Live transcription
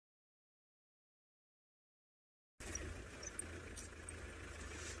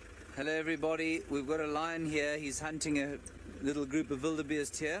Hello everybody, we've got a lion here. He's hunting a little group of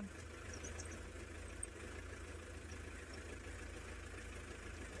wildebeest here.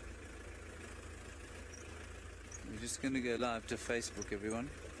 We're just going to go live to Facebook, everyone.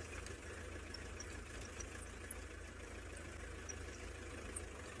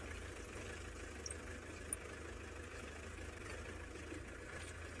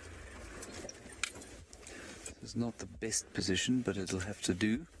 This is not the best position, but it'll have to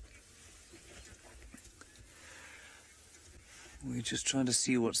do. We're just trying to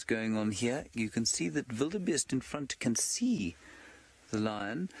see what's going on here. You can see that wildebeest in front can see the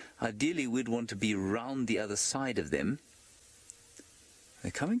lion. Ideally, we'd want to be round the other side of them.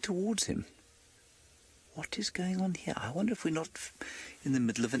 They're coming towards him. What is going on here? I wonder if we're not in the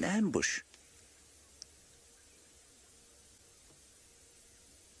middle of an ambush.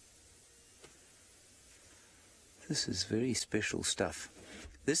 This is very special stuff.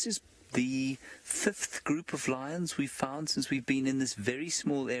 This is the 5th group of lions we've found since we've been in this very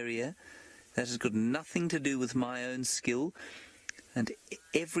small area. That has got nothing to do with my own skill and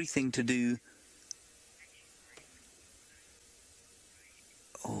everything to do...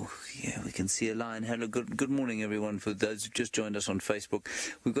 Oh, yeah, we can see a lion. Hello, good morning, everyone. For those who've just joined us on Facebook,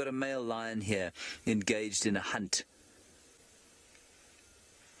 we've got a male lion here engaged in a hunt.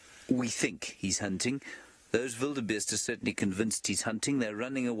 We think he's hunting. Those wildebeest are certainly convinced he's hunting. They're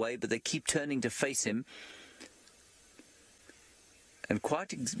running away, but they keep turning to face him. And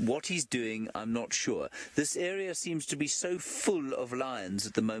quite what he's doing, I'm not sure. This area seems to be so full of lions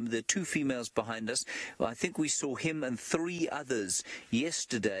at the moment. There are 2 females behind us. Well, I think we saw him and 3 others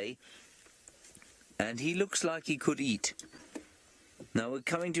yesterday. And he looks like he could eat. Now, we're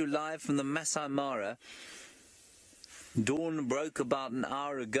coming to you live from the Masai Mara. Dawn broke about an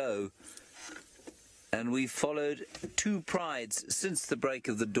hour ago. And we've followed 2 prides since the break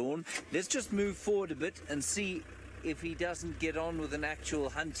of the dawn. Let's just move forward a bit and see if he doesn't get on with an actual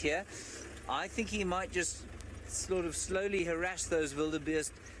hunt here. I think he might just sort of slowly harass those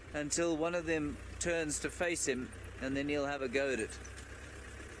wildebeest until one of them turns to face him, and then he'll have a go at it.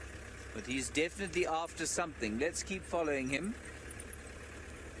 But he's definitely after something. Let's keep following him.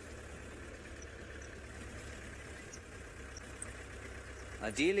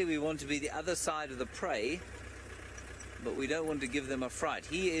 Ideally, we want to be the other side of the prey, but we don't want to give them a fright.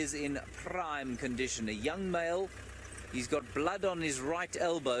 He is in prime condition, a young male. He's got blood on his right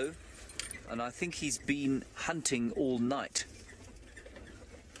elbow, and I think he's been hunting all night.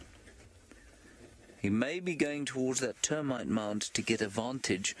 He may be going towards that termite mound to get a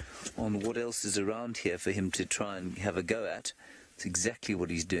vantage on what else is around here for him to try and have a go at. It's exactly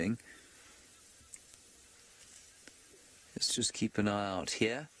what he's doing. Let's just keep an eye out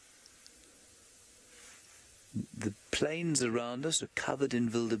here. The plains around us are covered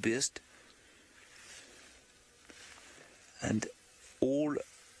in wildebeest. And all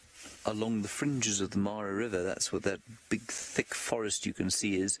along the fringes of the Mara River, that's what that big thick forest you can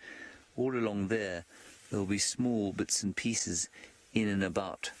see is. All along there, there'll be small bits and pieces in and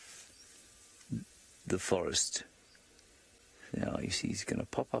about the forest. Now you see he's going to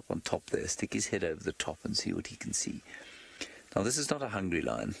pop up on top there, stick his head over the top and see what he can see. Now, this is not a hungry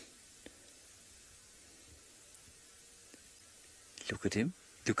lion. Look at him.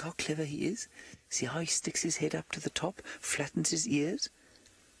 Look how clever he is. See how he sticks his head up to the top, flattens his ears?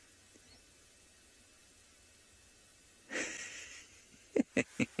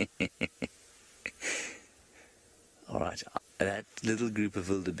 All right, that little group of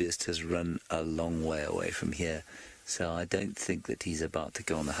wildebeest has run a long way away from here, so I don't think that he's about to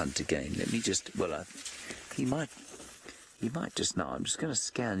go on the hunt again. Let me just, well, he might just now. I'm just going to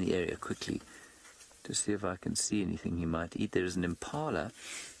scan the area quickly to see if I can see anything he might eat. There is an impala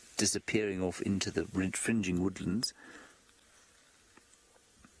disappearing off into the fringing woodlands.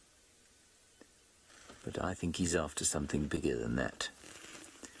 But I think he's after something bigger than that.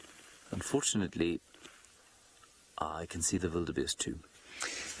 Unfortunately, I can see the wildebeest too.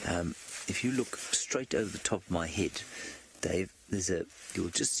 If you look straight over the top of my head, Dave, you'll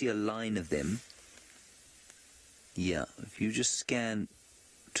just see a line of them. Yeah, if you just scan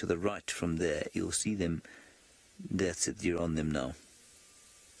to the right from there, you'll see them. That's it, you're on them now.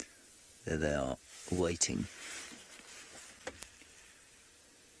 There they are, waiting.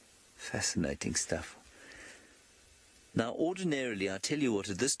 Fascinating stuff. Now, ordinarily, I tell you what,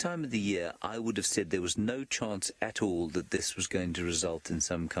 at this time of the year, I would have said there was no chance at all that this was going to result in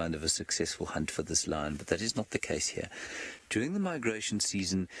some kind of a successful hunt for this lion, but that is not the case here. During the migration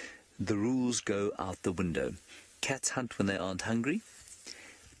season, the rules go out the window. Cats hunt when they aren't hungry.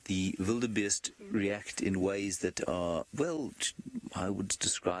 The wildebeest react in ways that are, well, I would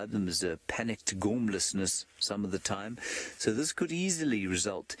describe them as a panicked gormlessness some of the time. So this could easily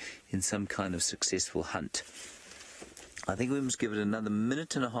result in some kind of successful hunt. I think we must give it another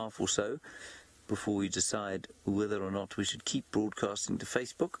minute and a half or so before we decide whether or not we should keep broadcasting to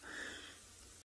Facebook